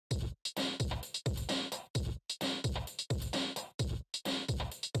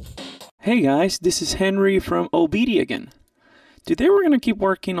Hey guys, this is Henry from OBEDIA again. Today we're going to keep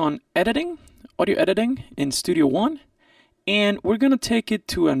working on editing, audio editing in Studio One, and we're going to take it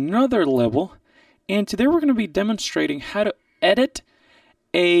to another level. And today we're going to be demonstrating how to edit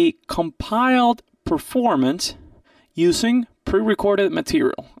a compiled performance using pre-recorded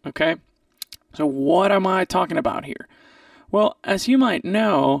material, okay? So what am I talking about here? Well, as you might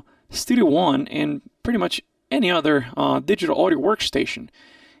know, Studio One and pretty much any other digital audio workstation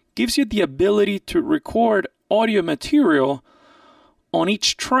gives you the ability to record audio material on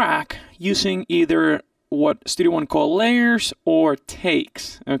each track using either what Studio One calls layers or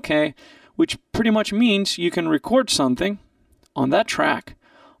takes, okay? Which pretty much means you can record something on that track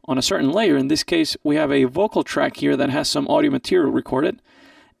on a certain layer. In this case, we have a vocal track here that has some audio material recorded,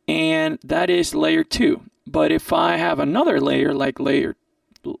 and that is layer 2. But if I have another layer, like layer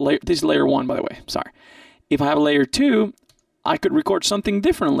this is layer 1, by the way, sorry. If I have layer 2, I could record something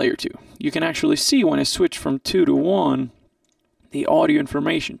different in layer 2. You can actually see when I switch from 2 to 1, the audio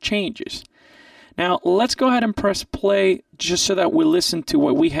information changes. Now, let's go ahead and press play just so that we listen to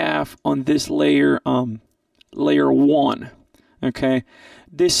what we have on this layer, layer 1. Okay,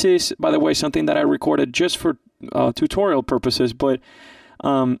 this is, by the way, something that I recorded just for tutorial purposes, but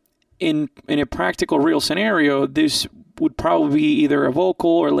in a practical real scenario, this would probably be either a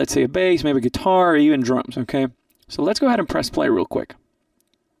vocal or let's say a bass, maybe guitar, or even drums, okay? So let's go ahead and press play real quick.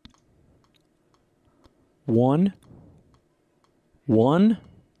 1, 1,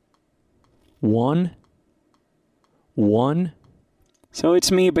 1, 1. So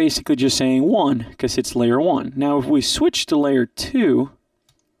it's me basically just saying 1 because it's layer 1. Now if we switch to layer 2,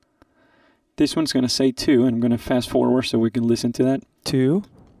 this one's going to say 2. I'm going to fast forward so we can listen to that. 2,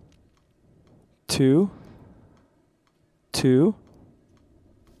 2, 2,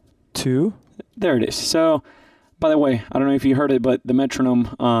 2. There it is. So, by the way, I don't know if you heard it, but the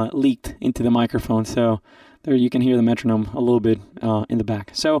metronome leaked into the microphone. So there you can hear the metronome a little bit in the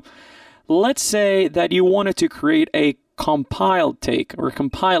back. So let's say that you wanted to create a compiled take or a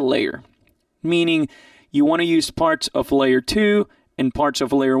compiled layer, meaning you want to use parts of layer 2 and parts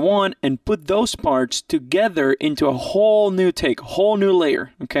of layer 1 and put those parts together into a whole new take, a whole new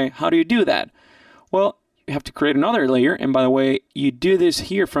layer. Okay, how do you do that? Well, you have to create another layer. And by the way, you do this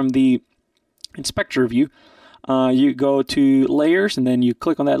here from the inspector view. You go to layers and then you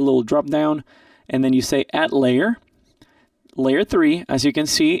click on that little drop down and then you say add layer. Layer 3, as you can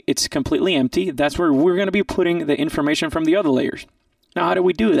see, it's completely empty. That's where we're going to be putting the information from the other layers. Now, how do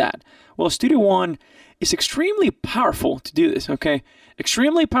we do that? Well, Studio One is extremely powerful to do this, okay?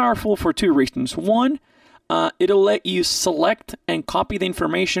 Extremely powerful for 2 reasons. One, it'll let you select and copy the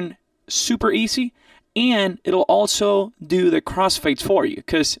information super easy. And it'll also do the crossfades for you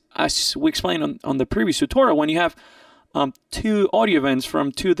because, as we explained on the previous tutorial, when you have 2 audio events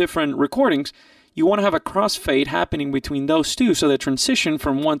from 2 different recordings, you want to have a crossfade happening between those 2, so the transition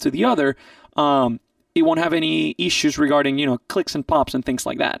from one to the other, it won't have any issues regarding, you know, clicks and pops and things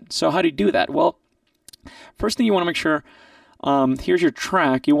like that. So how do you do that? Well, first thing you want to make sure, here's your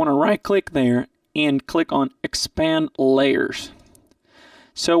track. You want to right-click there and click on Expand Layers.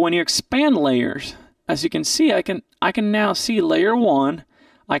 So when you expand layers, as you can see, I can now see layer 1,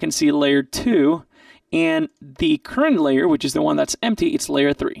 I can see layer 2, and the current layer, which is the one that's empty, it's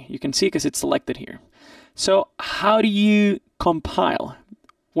layer 3. You can see because it's selected here. So how do you compile?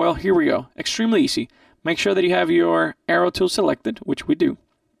 Well, here we go. Extremely easy. Make sure that you have your arrow tool selected, which we do.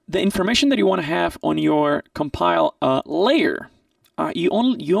 The information that you want to have on your compile layer, you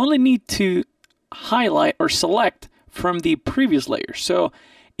only need to highlight or select from the previous layer. So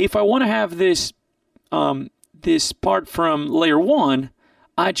if I want to have this this part from layer 1,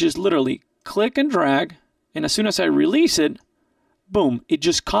 I just literally click and drag, and as soon as I release it, boom, it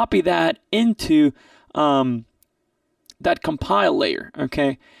just copied that into that compile layer,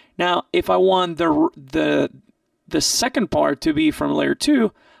 okay? Now, if I want the second part to be from layer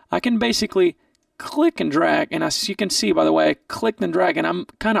 2, I can basically click and drag, and as you can see, by the way, I clicked and drag, and I'm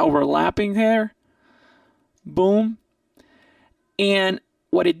kind of overlapping there. Boom. And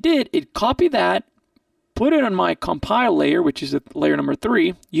what it did, it copied that, put it on my compile layer, which is layer number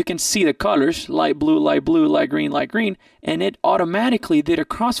 3. You can see the colors, light blue, light green, and it automatically did a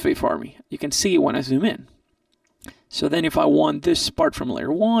crossfade for me. You can see it when I zoom in. So then if I want this part from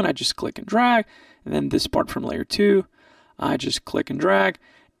layer 1, I just click and drag, and then this part from layer 2, I just click and drag,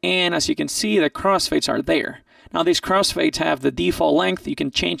 and as you can see, the crossfades are there. Now these crossfades have the default length. You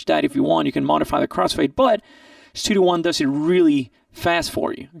can change that if you want. You can modify the crossfade, but Studio One does it really fast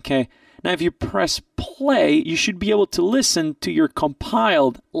for you, okay? Now, if you press play, you should be able to listen to your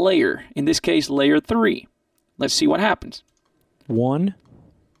compiled layer. In this case, layer 3. Let's see what happens. 1,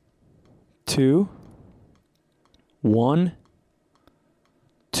 2, 1,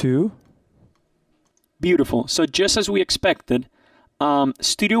 2. Beautiful. So just as we expected,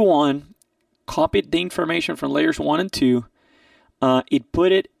 Studio One copied the information from layers 1 and 2. It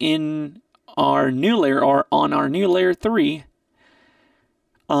put it in our new layer, or on our new layer 3,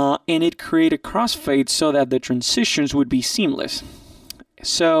 and it created crossfade so that the transitions would be seamless.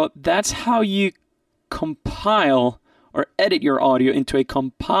 So that's how you compile or edit your audio into a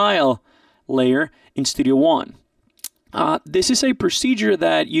compile layer in Studio One. This is a procedure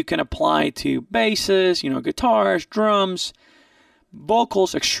that you can apply to basses, guitars, drums,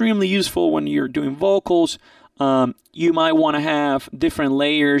 vocals. Extremely useful when you're doing vocals. You might want to have different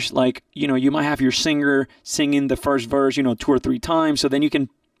layers, like, you might have your singer singing the first verse, 2 or 3 times. So then you can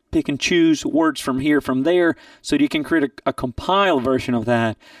pick and choose words from here, from there, so you can create a compile version of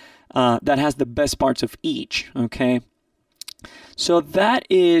that that has the best parts of each, okay? So that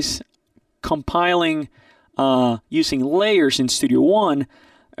is compiling using layers in Studio One.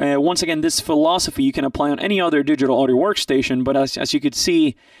 Once again, this philosophy you can apply on any other digital audio workstation, but as you could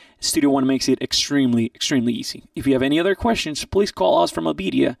see, Studio One makes it extremely, extremely easy. If you have any other questions, please call us from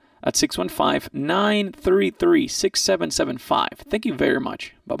OBEDIA at 615-933-6775. Thank you very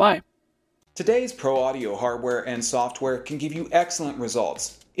much. Bye-bye. Today's pro audio hardware and software can give you excellent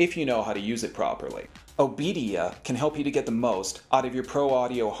results if you know how to use it properly. OBEDIA can help you to get the most out of your pro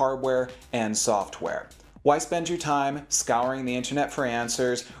audio hardware and software. Why spend your time scouring the internet for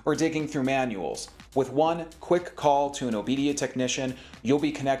answers or digging through manuals? With one quick call to an OBEDIA technician, you'll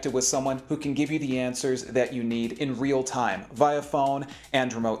be connected with someone who can give you the answers that you need in real time via phone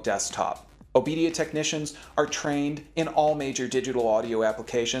and remote desktop. OBEDIA technicians are trained in all major digital audio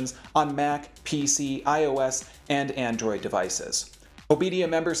applications on Mac, PC, iOS, and Android devices. OBEDIA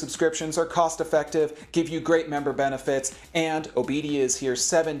member subscriptions are cost-effective, give you great member benefits, and OBEDIA is here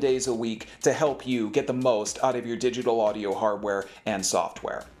 7 days a week to help you get the most out of your digital audio hardware and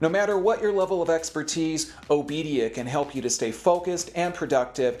software. No matter what your level of expertise, OBEDIA can help you to stay focused and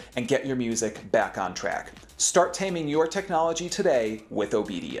productive and get your music back on track. Start taming your technology today with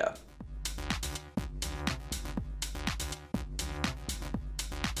OBEDIA.